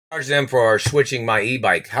Charge them for switching my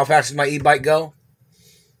e-bike. How fast did my e-bike go?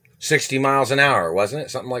 60 miles an hour, wasn't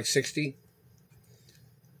it? Something like 60?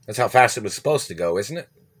 That's how fast it was supposed to go, isn't it?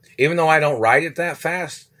 Even though I don't ride it that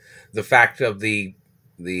fast, the fact of the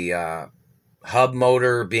hub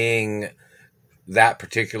motor being that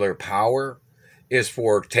particular power is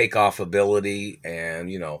for takeoff ability,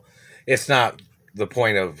 and, you know, it's not the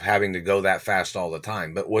point of having to go that fast all the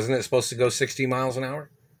time. But wasn't it supposed to go 60 miles an hour?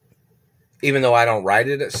 Even though I don't ride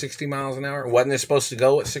it at 60 miles an hour? Wasn't it supposed to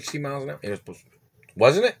go at 60 miles an hour? It was supposed to,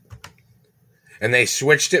 wasn't it? And they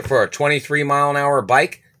switched it for a 23 mile an hour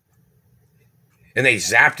bike? And they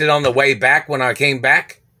zapped it on the way back when I came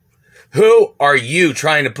back? Who are you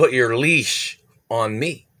trying to put your leash on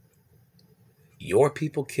me? Your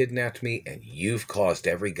people kidnapped me, and you've caused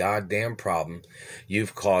every goddamn problem.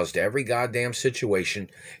 You've caused every goddamn situation,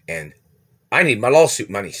 and I need my lawsuit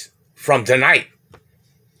monies from tonight.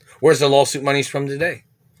 Where's the lawsuit monies from today?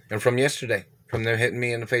 And from yesterday? From them hitting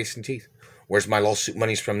me in the face and teeth? Where's my lawsuit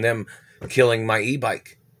monies from them killing my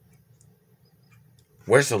e-bike?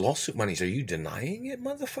 Where's the lawsuit monies? Are you denying it,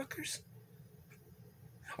 motherfuckers?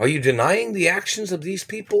 Are you denying the actions of these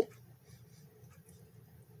people?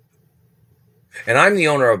 And I'm the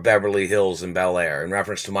owner of Beverly Hills and Bel Air in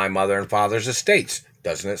reference to my mother and father's estates.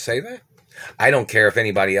 Doesn't it say that? I don't care if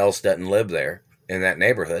anybody else doesn't live there in that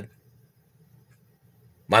neighborhood.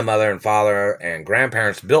 My mother and father and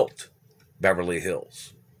grandparents built Beverly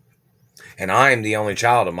Hills. And I'm the only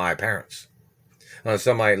child of my parents.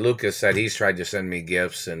 Somebody, Lucas, said he's tried to send me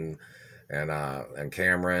gifts, and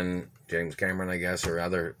Cameron, James Cameron, I guess, or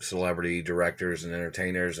other celebrity directors and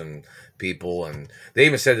entertainers and people, and they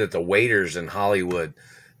even said that the waiters in Hollywood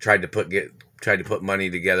tried to put money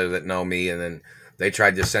together that know me, and then they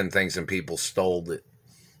tried to send things and people stole it.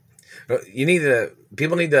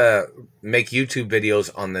 People need to make YouTube videos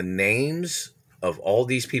on the names of all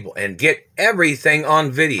these people and get everything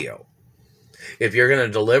on video. If you're going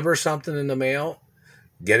to deliver something in the mail,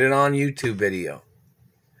 get it on YouTube video.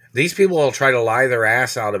 These people will try to lie their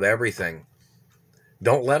ass out of everything.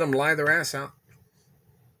 Don't let them lie their ass out.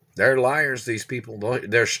 They're liars, these people.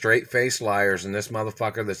 They're straight-faced liars, and this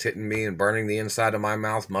motherfucker that's hitting me and burning the inside of my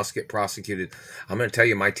mouth must get prosecuted. I'm going to tell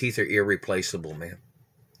you, my teeth are irreplaceable, man.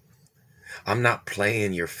 I'm not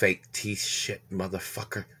playing your fake teeth shit,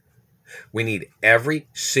 motherfucker. We need every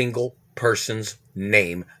single person's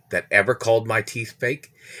name that ever called my teeth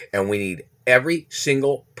fake, and we need every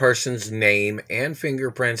single person's name and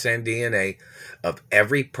fingerprints and DNA of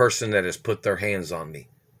every person that has put their hands on me.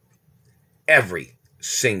 Every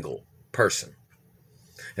single person.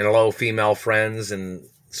 And hello, female friends and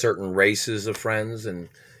certain races of friends, and,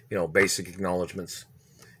 you know, basic acknowledgments.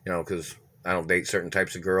 You know, because I don't date certain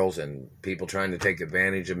types of girls, and people trying to take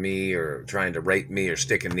advantage of me or trying to rape me or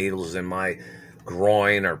sticking needles in my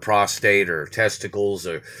groin or prostate or testicles,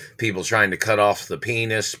 or people trying to cut off the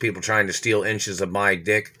penis, people trying to steal inches of my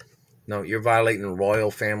dick. No, you're violating the royal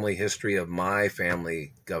family history of my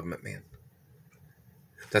family, government man.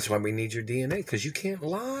 That's why we need your DNA, because you can't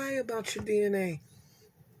lie about your DNA.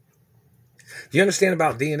 Do you understand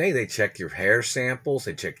about DNA? They check your hair samples,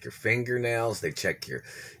 they check your fingernails, they check your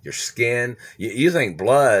skin. You think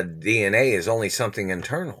blood DNA is only something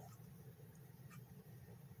internal.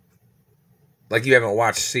 Like you haven't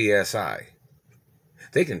watched CSI.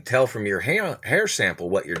 They can tell from your hair sample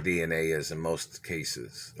what your DNA is in most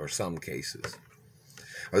cases, or some cases.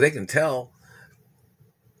 Or they can tell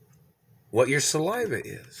what your saliva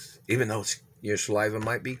is, even though your saliva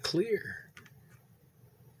might be clear.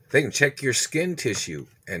 They can check your skin tissue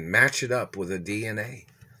and match it up with a DNA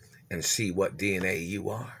and see what DNA you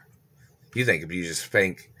are. You think if you just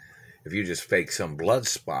fake some blood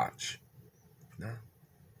spots, no.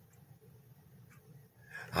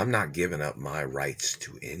 I'm not giving up my rights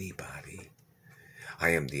to anybody. I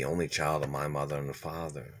am the only child of my mother and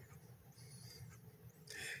father.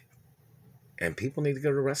 And people need to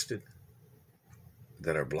get arrested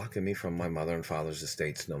that are blocking me from my mother and father's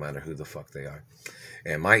estates, no matter who the fuck they are.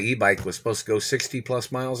 And my e-bike was supposed to go 60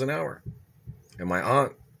 plus miles an hour. And my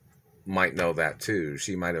aunt might know that too.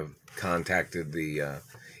 She might have contacted the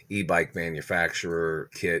e-bike manufacturer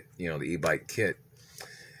kit, you know, the e-bike kit.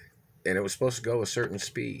 And it was supposed to go a certain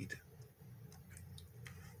speed.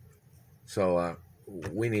 So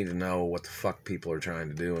we need to know what the fuck people are trying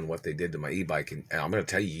to do and what they did to my e-bike. And I'm going to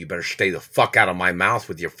tell you, you better stay the fuck out of my mouth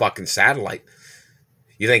with your fucking satellite.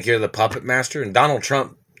 You think you're the puppet master? And Donald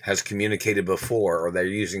Trump has communicated before, or they're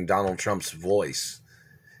using Donald Trump's voice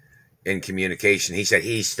in communication. He said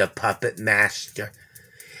he's the puppet master,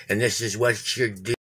 and this is what you're doing.